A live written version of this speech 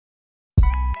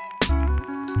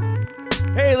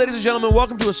Hey, ladies and gentlemen,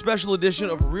 welcome to a special edition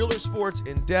of Realer Sports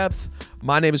In Depth.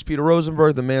 My name is Peter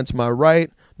Rosenberg, the man to my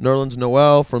right, Nerlens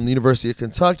Noel from the University of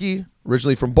Kentucky,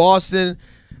 originally from Boston,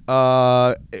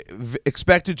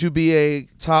 expected to be a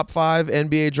top 5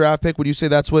 NBA draft pick. Would you say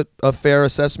that's a fair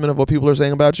assessment of what people are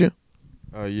saying about you?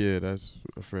 Yeah, that's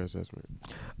a fair assessment.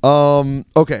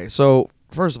 Okay, so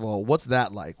first of all, what's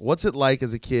that like? What's it like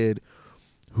as a kid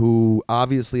who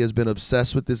obviously has been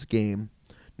obsessed with this game,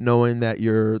 knowing that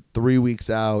you're 3 weeks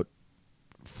out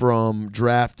from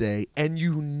draft day and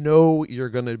you know you're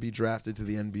going to be drafted to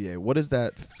the NBA? What is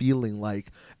that feeling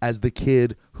like as the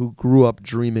kid who grew up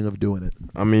dreaming of doing it?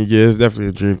 I mean, yeah, it's definitely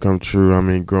a dream come true. I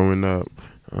mean, growing up,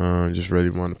 just really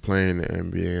want to play in the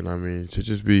NBA. And, I mean, to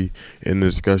just be in the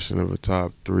discussion of a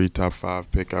top 3, top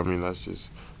 5 pick, I mean, that's just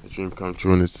a dream come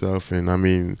true in itself. And, I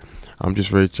mean, I'm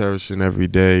just really cherishing every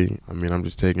day. I mean, I'm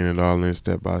just taking it all in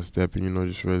step by step and,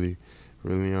 just really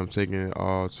I'm taking it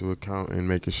all to account and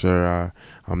making sure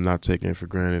I'm not taking it for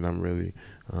granted. I'm really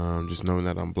just knowing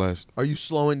that I'm blessed. Are you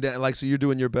slowing down? Like, so you're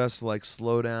doing your best to, like,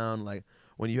 slow down, like,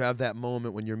 when you have that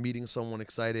moment when you're meeting someone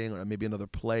exciting or maybe another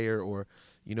player or,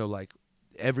 like,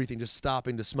 everything just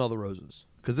stopping to smell the roses?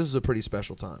 Because this is a pretty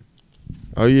special time.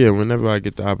 Oh, yeah, whenever I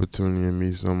get the opportunity to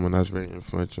meet someone that's very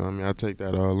influential, I mean, I take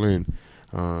that all in.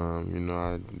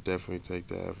 I definitely take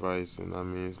that advice, and I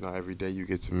mean, it's not every day you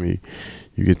get to meet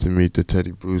the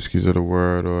Teddy Bruschi's of the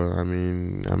world, or I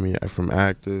mean, from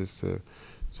actors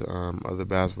to other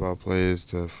basketball players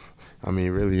to, I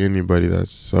mean, really anybody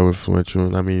that's so influential,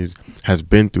 and I mean, has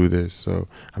been through this. So,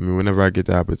 I mean, whenever I get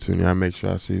the opportunity, I make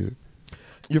sure I see it.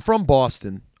 You're from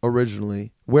Boston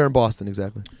originally. Where in Boston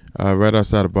exactly? Right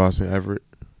outside of Boston, Everett.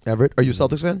 Everett. Are you a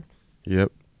Celtics fan?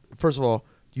 Yep. First of all,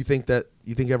 you think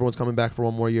everyone's coming back for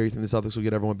one more year? You think the Celtics will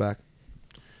get everyone back?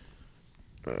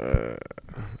 I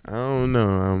don't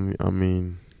know. I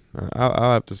mean,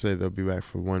 I'll have to say they'll be back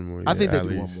for one more year. I think they'll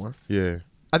do one more. Yeah.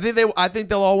 I think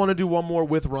they'll all want to do one more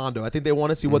with Rondo. I think they want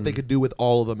to see what they could do with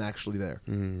all of them actually there.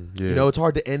 Yeah. It's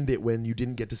hard to end it when you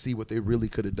didn't get to see what they really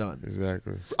could have done.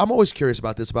 Exactly. I'm always curious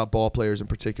about this, about ball players in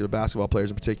particular, basketball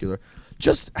players in particular.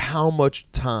 Just how much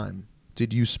time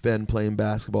did you spend playing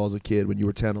basketball as a kid when you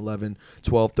were 10, 11,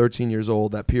 12, 13 years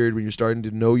old, that period when you're starting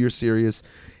to know you're serious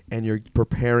and you're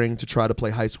preparing to try to play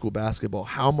high school basketball?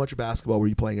 How much basketball were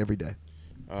you playing every day?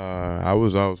 I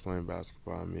was always playing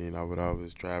basketball. I mean, I would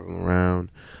always travel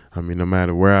around. I mean, no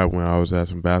matter where I went, I always had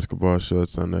some basketball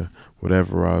shorts under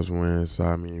whatever I was wearing. So,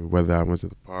 I mean, whether I went to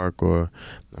the park or,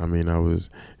 I mean, I was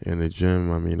in the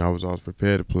gym, I mean, I was always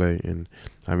prepared to play. And,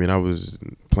 I mean, I was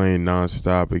playing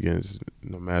nonstop against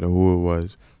no matter who it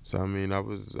was. So, I mean, I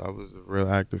was a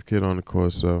real active kid on the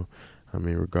court. So, I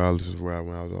mean, regardless of where I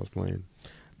went, I was always playing.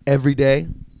 Every day?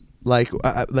 Like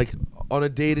on a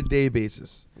day-to-day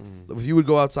basis, if you would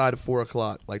go outside at 4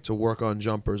 o'clock, like to work on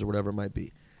jumpers or whatever it might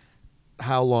be,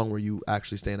 how long were you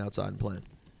actually staying outside and playing?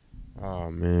 Oh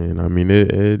man, I mean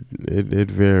it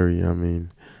varied. I mean,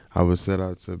 I would set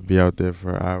out to be out there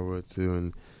for an hour or two,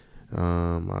 and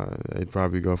I'd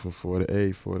probably go from 4 to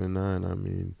 8, 4 to 9.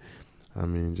 I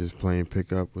mean, just playing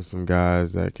pickup with some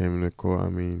guys that came in the court. I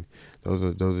mean, those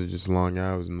are just long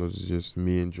hours, and those are just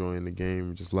me enjoying the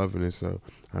game, just loving it. So,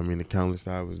 I mean, the countless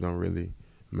hours don't really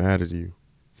matter to you.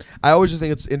 I always just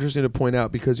think it's interesting to point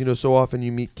out because, so often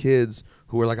you meet kids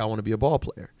who are like, I want to be a ball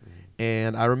player.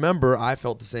 And I remember I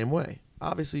felt the same way.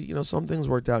 Obviously, some things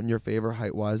worked out in your favor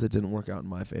height-wise that didn't work out in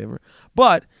my favor.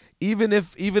 But even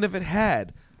if it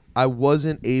had, I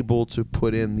wasn't able to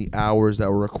put in the hours that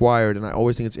were required, and I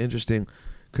always think it's interesting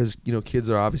because kids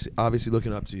are obviously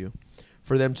looking up to you,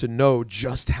 for them to know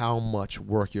just how much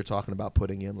work you're talking about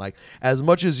putting in. Like, as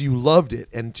much as you loved it,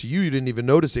 and to you didn't even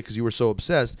notice it because you were so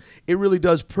obsessed, it really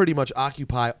does pretty much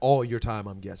occupy all your time,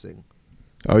 I'm guessing.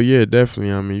 Oh yeah,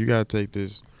 definitely. I mean, you gotta take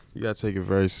it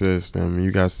very seriously. I mean,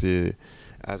 you gotta see it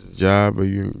as a job, but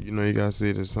you gotta see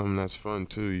it as something that's fun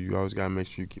too. You always gotta make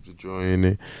sure you keep the joy in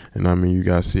it, and I mean, you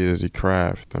gotta see it as a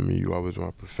craft. I mean, you always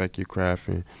want to perfect your craft,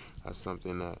 and that's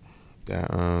something that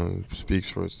speaks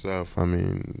for itself. I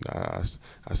mean,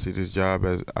 I see this job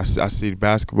as I see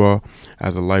basketball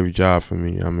as a life job for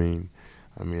me. I mean,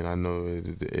 I know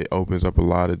it opens up a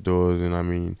lot of doors, and I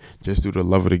mean, just through the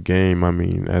love of the game. I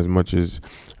mean, as much as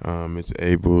it's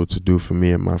able to do for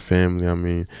me and my family, I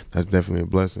mean, that's definitely a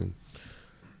blessing.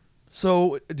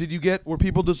 So, were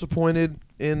people disappointed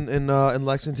in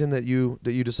Lexington that you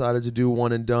decided to do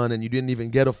one and done, and you didn't even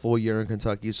get a full year in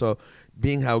Kentucky? So,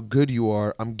 being how good you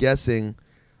are, I'm guessing,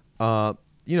 that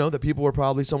people were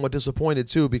probably somewhat disappointed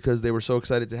too because they were so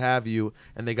excited to have you,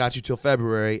 and they got you till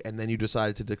February, and then you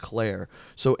decided to declare.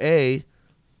 So,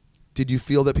 did you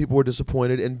feel that people were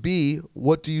disappointed? And B,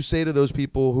 what do you say to those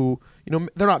people who,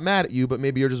 they're not mad at you, but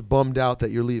maybe you're just bummed out that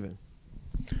you're leaving?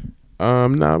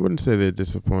 No, I wouldn't say they're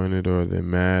disappointed or they're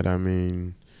mad. I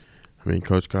mean,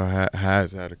 Coach Carr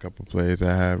has had a couple plays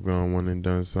that have gone one and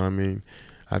done. So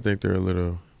I think they're a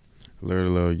little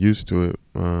used to it.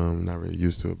 Not really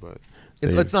used to it, but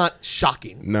it's not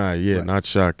shocking. Nah, yeah, right. Not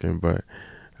shocking. But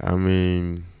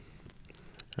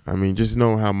just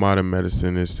knowing how modern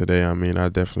medicine is today, I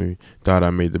definitely thought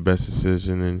I made the best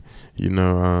decision, and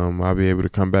I'll be able to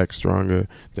come back stronger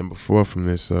than before from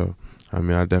this. So, I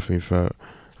definitely felt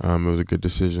it was a good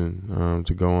decision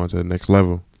to go on to the next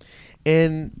level.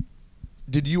 And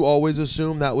did you always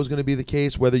assume that was going to be the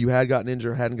case, whether you had gotten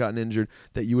injured or hadn't gotten injured,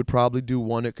 that you would probably do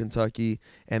one at Kentucky,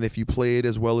 and if you played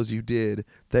as well as you did,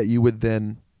 that you would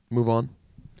then move on?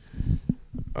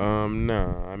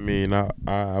 No.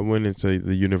 I went into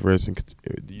the University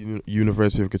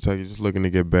of Kentucky just looking to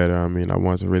get better. I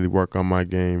wanted to really work on my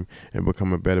game and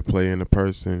become a better player and a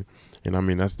person.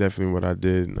 And that's definitely what I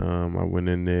did. I went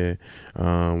in there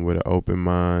with an open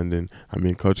mind, and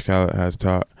Coach Khaled has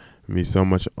taught me so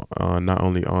much, not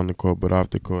only on the court but off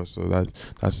the court. So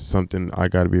that's something I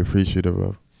got to be appreciative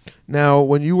of. Now,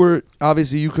 when you were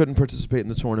obviously you couldn't participate in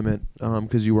the tournament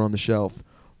because you were on the shelf,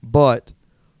 but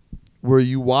were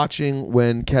you watching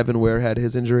when Kevin Ware had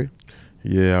his injury?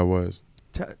 Yeah, I was.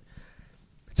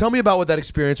 Tell me about what that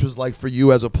experience was like for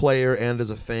you as a player and as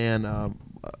a fan.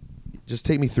 Just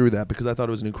take me through that, because I thought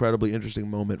it was an incredibly interesting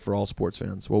moment for all sports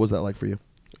fans. What was that like for you?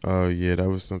 Oh, yeah, that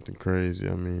was something crazy.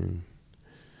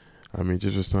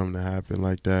 Just for something to happen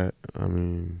like that,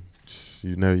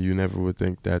 you never would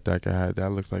think that could happen. That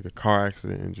looks like a car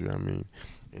accident injury.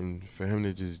 And for him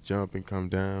to just jump and come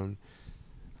down,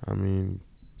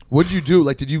 what did you do?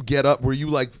 Like, did you get up? Were you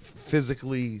like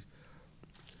physically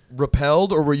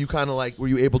repelled, or were you kind of like, were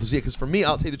you able to see it? Because for me,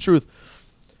 I'll tell you the truth.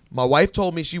 My wife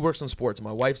told me, she works in sports, and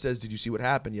my wife says, "Did you see what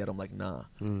happened yet?" I'm like, "Nah."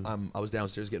 I was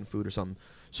downstairs getting food or something.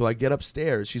 So I get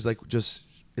upstairs. She's like,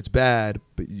 it's bad,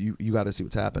 but you got to see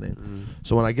what's happening.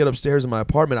 So when I get upstairs in my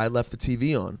apartment, I left the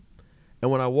TV on.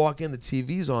 And when I walk in, the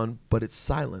TV's on, but it's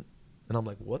silent. And I'm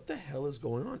like, what the hell is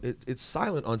going on? It's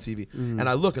silent on TV. And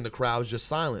I look, and the crowd's just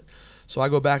silent. So I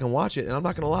go back and watch it, and I'm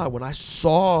not going to lie. When I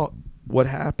saw what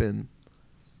happened,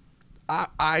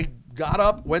 I got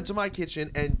up, went to my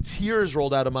kitchen, and tears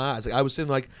rolled out of my eyes. Like, I was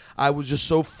sitting like, I was just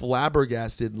so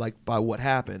flabbergasted by what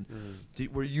happened.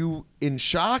 Were you in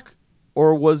shock,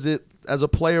 or was it, as a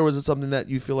player, was it something that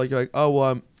you feel like you're like, oh,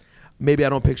 well, maybe I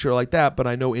don't picture it like that, but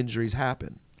I know injuries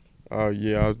happen? Oh,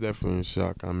 yeah, I was definitely in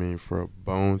shock. For a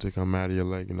bone to come out of your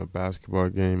leg in a basketball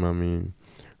game,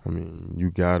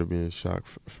 you got to be in shock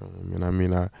for him.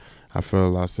 And I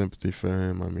felt a lot of sympathy for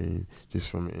him. Just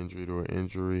from an injury to an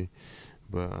injury.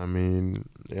 But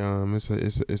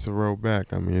it's a road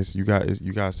back. You got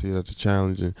to see it as a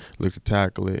challenge and look to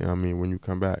tackle it. When you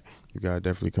come back, you got to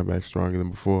definitely come back stronger than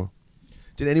before.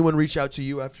 Did anyone reach out to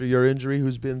you after your injury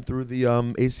who's been through the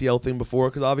ACL thing before?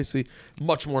 Because obviously,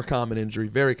 much more common injury,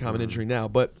 very common injury now,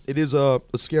 but it is a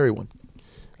scary one.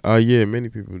 Yeah, many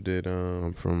people did.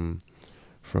 From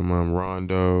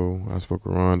Rondo, I spoke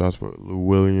with Rondo. I spoke with Lou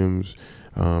Williams,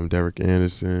 Derek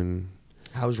Anderson.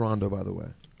 How's Rondo, by the way?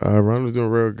 Rondo's doing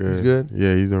real good. He's good?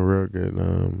 Yeah, he's doing real good.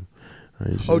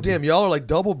 Oh, damn, y'all are like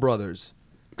double brothers.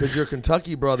 Because you're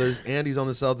Kentucky brothers, and he's on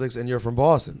the Celtics, and you're from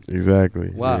Boston. Exactly.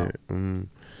 Wow. Yeah.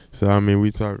 So we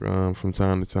talk from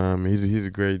time to time. He's a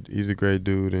great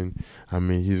dude, and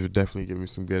he's definitely giving me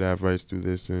some good advice through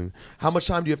this. And how much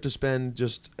time do you have to spend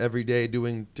just every day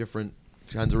doing different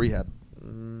kinds of rehab?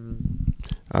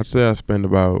 I'd say I spend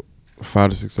about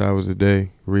 5 to 6 hours a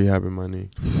day rehabbing my knee.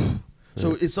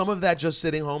 So is some of that just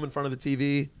sitting home in front of the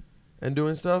TV and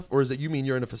doing stuff, or is it, you mean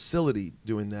you're in a facility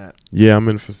doing that? Yeah, I'm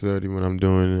in a facility when I'm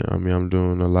doing it. I'm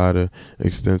doing a lot of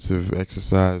extensive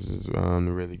exercises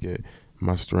to really get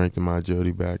my strength and my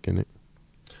agility back in it.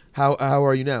 How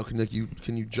are you now? Can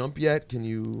you jump yet? Can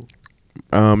you?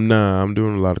 Nah, I'm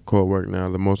doing a lot of court work now.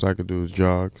 The most I could do is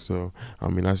jog. So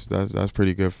that's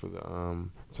pretty good for the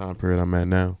time period I'm at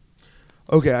now.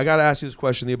 Okay, I got to ask you this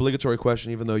question, the obligatory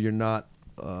question, even though you're not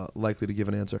likely to give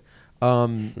an answer.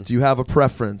 Do you have a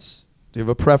preference? Do you have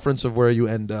a preference of where you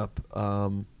end up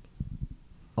on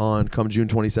come June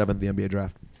 27th, the NBA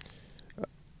draft?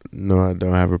 No, I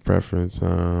don't have a preference.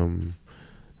 I'm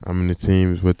in the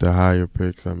teams with the higher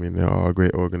picks. They're all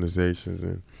great organizations,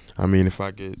 and if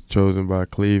I get chosen by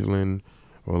Cleveland,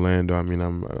 Orlando,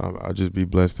 I'll just be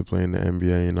blessed to play in the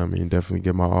NBA, and definitely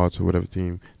give my all to whatever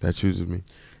team that chooses me.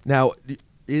 Now,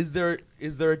 is there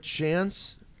a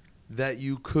chance that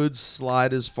you could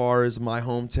slide as far as my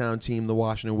hometown team, the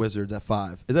Washington Wizards, at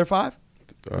 5? Is there 5?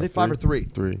 Are they 5 or 3?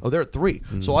 3. Oh, they're at 3.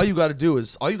 Mm-hmm. So all you got to do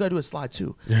is slide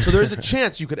 2. So there is a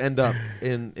chance you could end up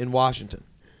in Washington.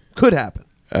 Could happen.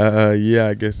 Yeah,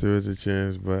 I guess there is a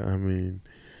chance, but I mean,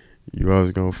 you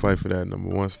always gonna fight for that number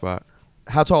 1 spot.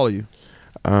 How tall are you?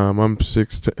 I'm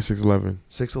 6'11".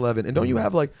 6'11". And don't you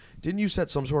have didn't you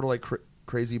set some sort of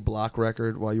crazy block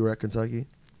record while you were at Kentucky?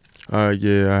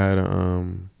 Yeah, I had a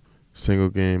single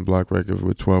game block record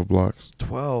with 12 blocks.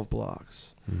 12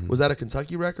 blocks. Mm-hmm. Was that a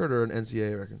Kentucky record or an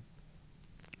NCAA record?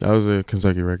 That was a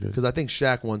Kentucky record. Because I think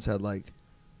Shaq once had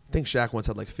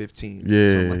 15.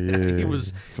 Yeah, like yeah. He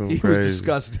was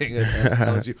disgusting at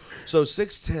LSU. So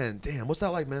 6'10". Damn, what's that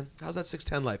like, man? How's that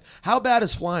 6'10" life? How bad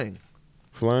is flying?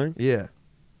 Flying? Yeah.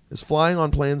 Is flying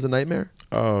on planes a nightmare?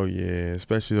 Oh yeah,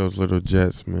 especially those little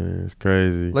jets, man. It's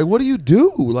crazy. Like, what do you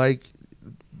do? Like,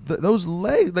 those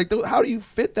legs. Like, how do you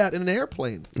fit that in an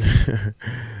airplane?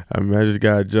 I mean, I just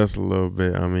gotta adjust a little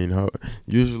bit. I mean,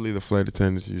 usually the flight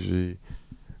attendants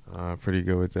pretty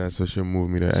good with that, so she'll move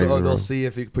me to exit row. So they'll see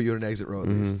if you can put you in an exit row at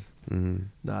least. Mm-hmm.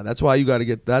 Nah, that's why you got to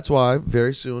get. That's why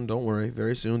very soon. Don't worry.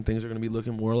 Very soon things are going to be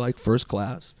looking more like first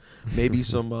class. Maybe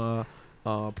some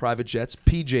private jets,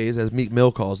 PJs as Meek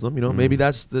Mill calls them. You know, maybe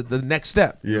that's the next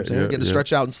step. You know what I'm saying? Getting to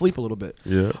stretch out and sleep a little bit.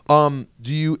 Yeah.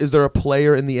 Is there a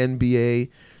player in the NBA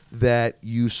that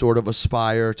you sort of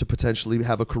aspire to potentially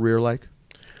have a career like?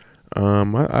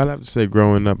 I'd have to say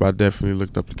growing up, I definitely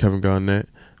looked up to Kevin Garnett.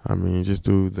 I mean, just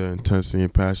through the intensity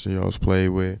and passion he always played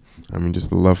with. I mean, just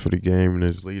the love for the game and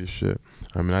his leadership.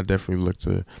 I mean, I definitely look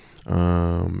to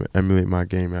emulate my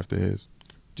game after his.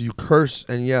 Do you curse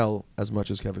and yell as much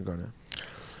as Kevin Garnett?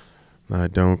 I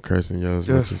don't curse and yell as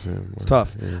much as him. It's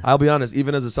tough. Yeah. I'll be honest,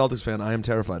 even as a Celtics fan, I am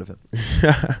terrified of him.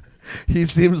 He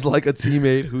seems like a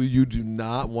teammate who you do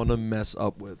not want to mess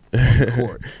up with on the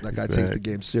court. That guy takes the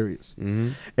game serious. Mm-hmm.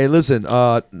 Hey, listen,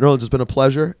 Nerlens, it's been a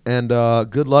pleasure, and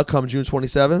good luck come June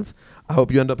 27th. I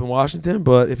hope you end up in Washington,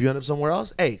 but if you end up somewhere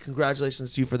else, hey,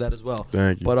 congratulations to you for that as well.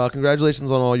 Thank you. But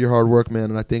congratulations on all your hard work, man,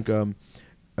 and I think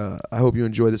I hope you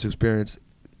enjoy this experience,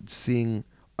 seeing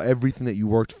everything that you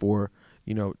worked for,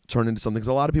 turn into something. Because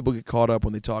a lot of people get caught up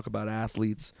when they talk about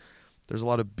athletes. There's a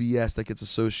lot of BS that gets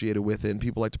associated with it, and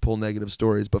people like to pull negative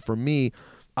stories. But for me,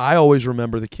 I always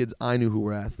remember the kids I knew who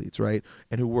were athletes, right,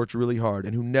 and who worked really hard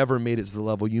and who never made it to the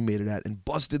level you made it at and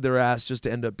busted their ass just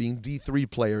to end up being D3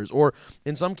 players. Or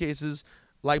in some cases,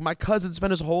 like my cousin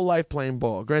spent his whole life playing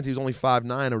ball. Granted, he was only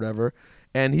 5'9" or whatever,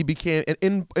 and he became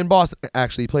in Boston,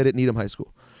 actually. He played at Needham High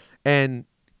School. And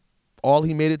all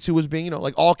he made it to was being,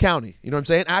 all county. You know what I'm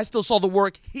saying? I still saw the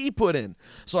work he put in.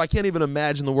 So I can't even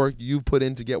imagine the work you've put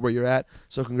in to get where you're at.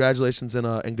 So congratulations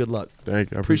and good luck. Thank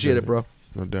you. I appreciate it, bro.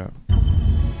 No doubt.